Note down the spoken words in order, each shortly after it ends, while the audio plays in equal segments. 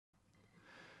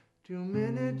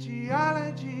2-minute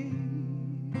geology,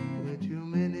 with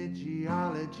 2-minute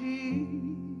geology.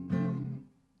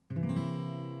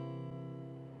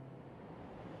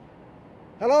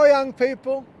 Hello, young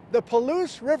people. The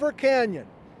Palouse River Canyon,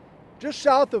 just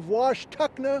south of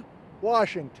Washtenaw,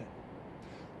 Washington.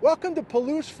 Welcome to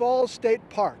Palouse Falls State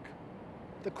Park.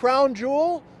 The crown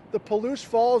jewel, the Palouse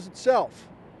Falls itself.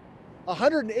 A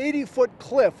 180-foot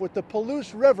cliff with the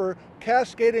Palouse River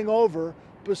cascading over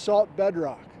basalt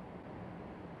bedrock.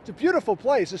 It's a beautiful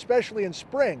place, especially in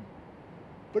spring.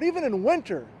 But even in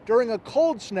winter, during a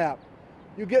cold snap,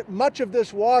 you get much of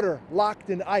this water locked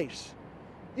in ice.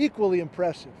 Equally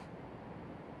impressive.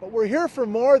 But we're here for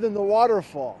more than the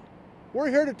waterfall. We're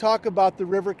here to talk about the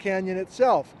river canyon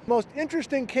itself. The most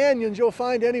interesting canyons you'll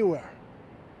find anywhere.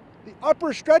 The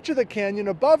upper stretch of the canyon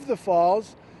above the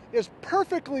falls is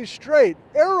perfectly straight,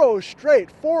 arrow straight,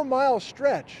 4-mile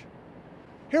stretch.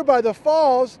 Here by the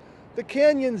falls, the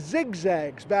canyon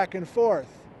zigzags back and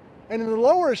forth. And in the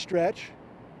lower stretch,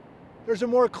 there's a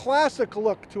more classic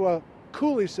look to a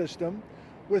coulee system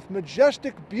with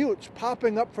majestic buttes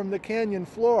popping up from the canyon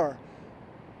floor.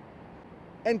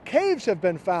 And caves have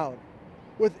been found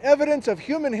with evidence of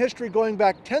human history going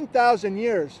back 10,000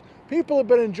 years. People have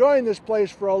been enjoying this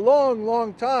place for a long,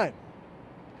 long time.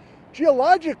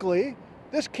 Geologically,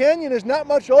 this canyon is not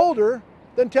much older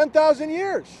than 10,000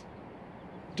 years.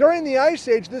 During the Ice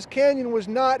Age, this canyon was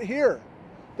not here.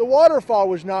 The waterfall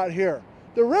was not here.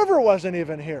 The river wasn't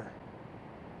even here.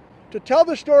 To tell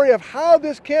the story of how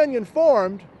this canyon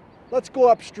formed, let's go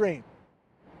upstream.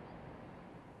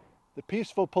 The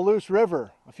peaceful Palouse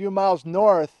River, a few miles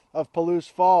north of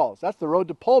Palouse Falls. That's the road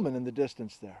to Pullman in the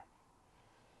distance there.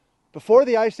 Before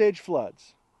the Ice Age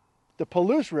floods, the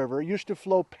Palouse River used to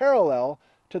flow parallel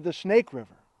to the Snake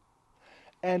River.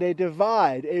 And a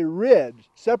divide, a ridge,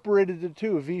 separated the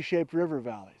two V-shaped river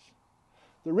valleys.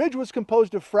 The ridge was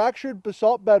composed of fractured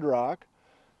basalt bedrock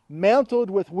mantled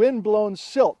with wind-blown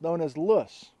silt known as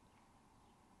loess.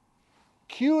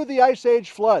 Cue the Ice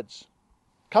Age floods,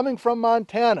 coming from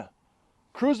Montana,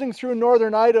 cruising through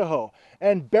northern Idaho,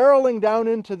 and barreling down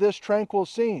into this tranquil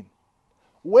scene.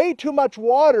 Way too much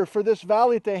water for this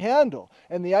valley to handle,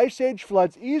 and the Ice Age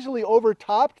floods easily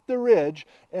overtopped the ridge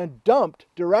and dumped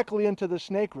directly into the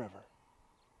Snake River.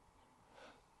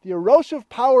 The erosive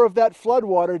power of that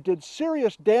floodwater did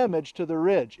serious damage to the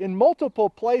ridge in multiple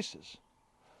places.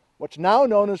 What's now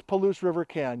known as Palouse River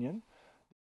Canyon,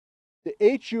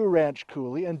 the HU Ranch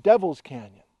Coulee, and Devil's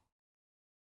Canyon.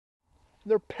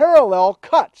 They're parallel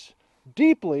cuts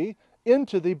deeply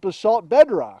into the basalt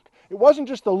bedrock. It wasn't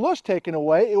just the loess taken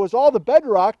away, it was all the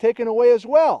bedrock taken away as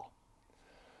well.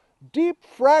 Deep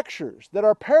fractures that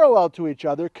are parallel to each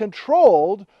other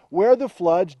controlled where the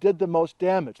floods did the most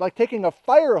damage, like taking a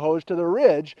fire hose to the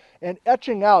ridge and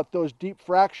etching out those deep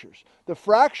fractures. The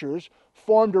fractures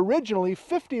formed originally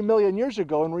 50 million years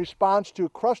ago in response to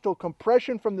crustal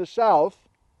compression from the south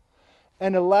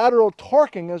and a lateral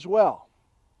torquing as well.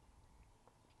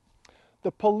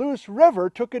 The Palouse River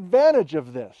took advantage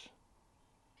of this.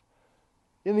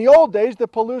 In the old days, the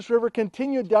Palouse River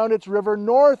continued down its river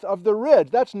north of the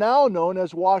ridge. That's now known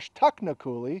as Washtenaw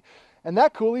Coulee, and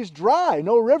that coulee's dry,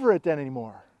 no river it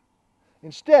anymore.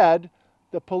 Instead,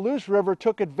 the Palouse River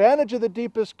took advantage of the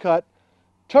deepest cut,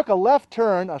 took a left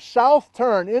turn, a south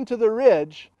turn into the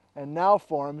ridge, and now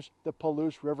forms the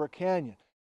Palouse River Canyon.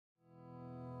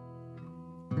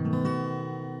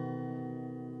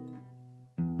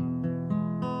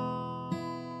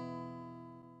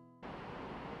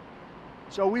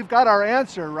 So we've got our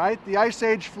answer, right? The Ice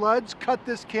Age floods cut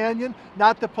this canyon,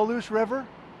 not the Palouse River.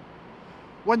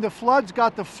 When the floods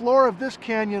got the floor of this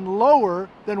canyon lower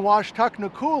than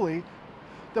Washtenaw Coulee,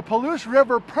 the Palouse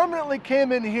River permanently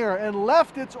came in here and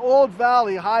left its old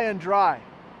valley high and dry.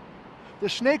 The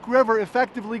Snake River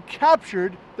effectively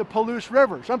captured the Palouse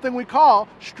River, something we call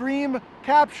stream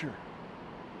capture.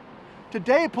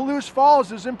 Today, Palouse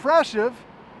Falls is impressive,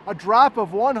 a drop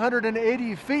of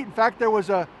 180 feet. In fact, there was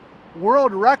a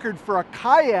world record for a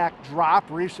kayak drop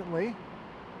recently.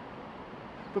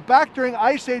 But back during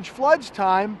Ice Age floods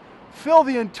time, fill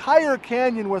the entire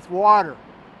canyon with water.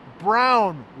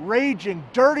 Brown, raging,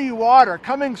 dirty water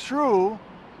coming through,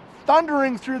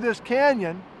 thundering through this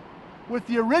canyon, with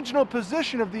the original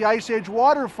position of the Ice Age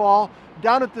waterfall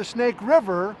down at the Snake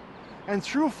River, and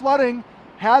through flooding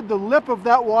had the lip of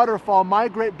that waterfall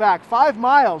migrate back 5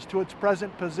 miles to its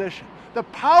present position. The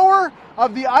power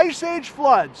of the Ice Age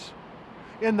floods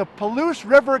in the Palouse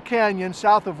River Canyon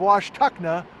south of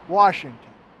Washtenaw, Washington.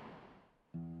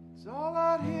 It's all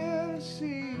out here to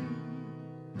see.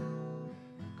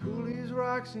 Coulees,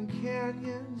 rocks, and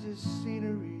canyons is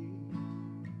scenery.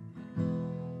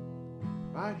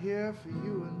 right here for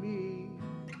you and me.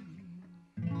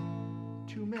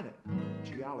 2-minute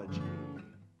geology.